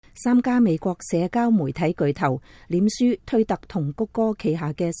3家美國社交媒體巨頭臉書、推特同谷歌旗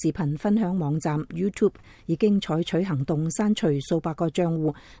下嘅視頻分享網站 YouTube 已經採取行動刪除數百個賬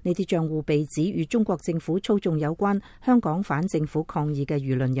戶，呢啲賬戶被指與中國政府操縱有關、香港反政府抗議嘅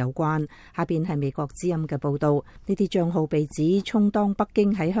輿論有關。下邊係美國之音嘅報道，呢啲賬號被指充當北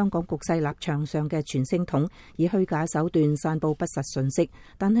京喺香港局勢立場上嘅傳聲筒，以虛假手段散布不實信息。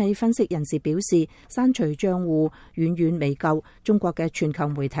但係分析人士表示，刪除賬戶遠遠未夠，中國嘅全球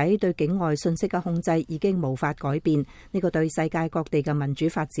媒體對境外信息嘅控制已經無法改變，呢個對世界各地嘅民主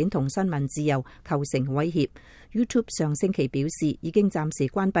發展同新聞自由構成威脅。YouTube 上星期表示，已經暫時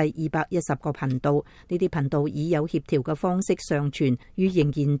關閉210個頻道，呢啲頻道以有協調嘅方式上傳與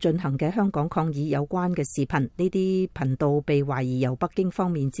仍然進行嘅香港抗議有關嘅視頻。呢啲頻道被懷疑由北京方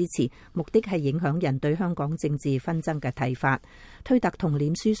面支持，目的係影響人對香港政治紛爭嘅睇法。推特同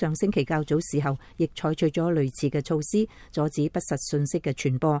臉書上星期較早時候亦採取咗類似嘅措施，阻止不實信息嘅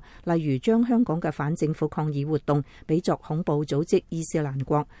傳播，例如將香港嘅反政府抗議活動比作恐怖組織伊斯蘭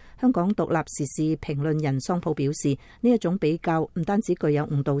國。香港獨立時事評論人桑普表示，呢一種比較唔單止具有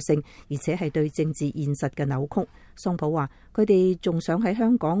誤導性，而且係對政治現實嘅扭曲。桑普話，佢哋仲想喺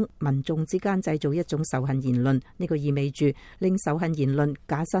香港民眾之間製造一種仇恨言論，呢個意味住令仇恨言論、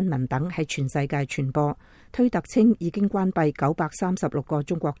假新聞等喺全世界傳播。推特稱已經關閉936個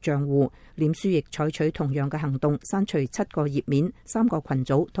中國賬戶，臉書亦採取同樣嘅行動，刪除7個頁面、3個群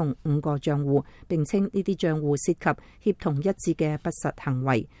組同5個賬戶，並稱呢啲賬戶涉及協同一致嘅不實行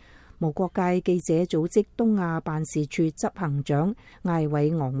為。無國界記者組織東亞辦事處執行長艾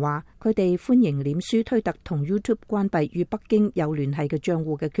偉昂話，佢哋歡迎臉書、推特同 YouTube 關閉與北京有聯繫嘅賬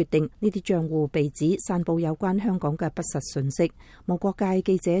戶嘅決定。呢啲賬戶被指散布有關香港嘅不實信息。無國界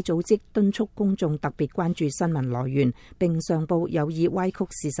記者組織敦促公眾特別關注新聞來源，並上報有意歪曲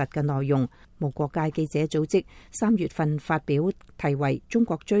事實嘅內容。無國界記者組織3月份發表題為《中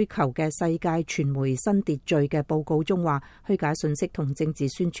國追求嘅世界傳媒新秩序》嘅報告中話，虛假信息同政治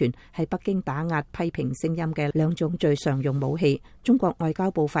宣傳係北京打壓批評聲音嘅2種最常用武器。中國外交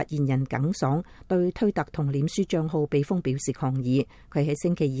部發言人耿爽對推特同臉書賬號被封表示抗議。佢喺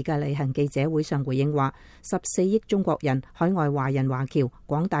星期2嘅例行記者會上回應話，14億中國人、海外華人華僑、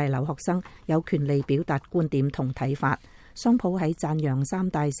廣大留學生有權利表達觀點同睇法。桑普喺讚揚3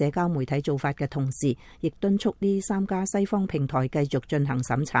大社交媒體做法嘅同時，亦敦促呢3家西方平台繼續進行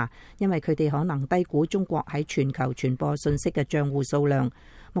審查，因為佢哋可能低估中國喺全球傳播信息嘅賬戶數量。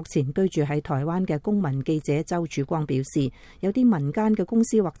目前居住喺台灣嘅公民記者周曙光表示，有啲民間嘅公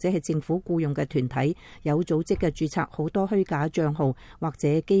司或者係政府僱用嘅團體有組織嘅註冊好多虛假賬號或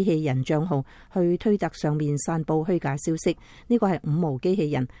者機器人賬號去推特上面散布虛假消息。呢個係5毛機器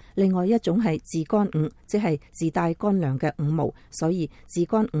人，另外一種係自乾5，即係自帶乾糧嘅5毛，所以自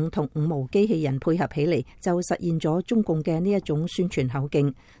乾5同5毛機器人配合起嚟，就實現咗中共嘅呢一種宣傳口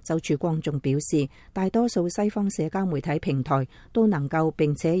徑。周曙光仲表示，大多數西方社交媒體平台都能夠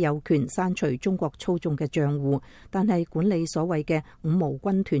並且有權刪除中國操縱嘅賬戶，但係管理所謂嘅5毛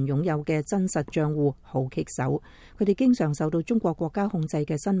軍團擁有嘅真實賬戶好棘手。佢哋經常受到中國國家控制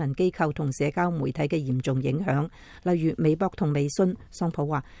嘅新聞機構同社交媒體嘅嚴重影響，例如微博同微信。桑普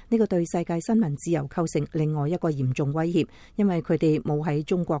話，呢個對世界新聞自由構成另外一個嚴重威脅，因為佢哋冇喺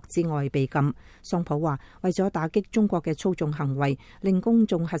中國之外被禁。桑普話，為咗打擊中國嘅操縱行為，令公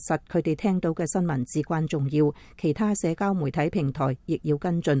眾核實佢哋聽到嘅新聞至關重要，其他社交媒體平台亦要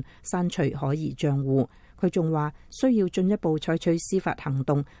跟進刪除可疑賬戶。佢仲話需要進一步採取司法行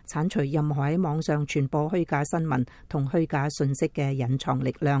動，剷除任何喺網上傳播虛假新聞同虛假信息嘅隱藏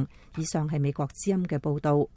力量。以上係美國之音嘅報導。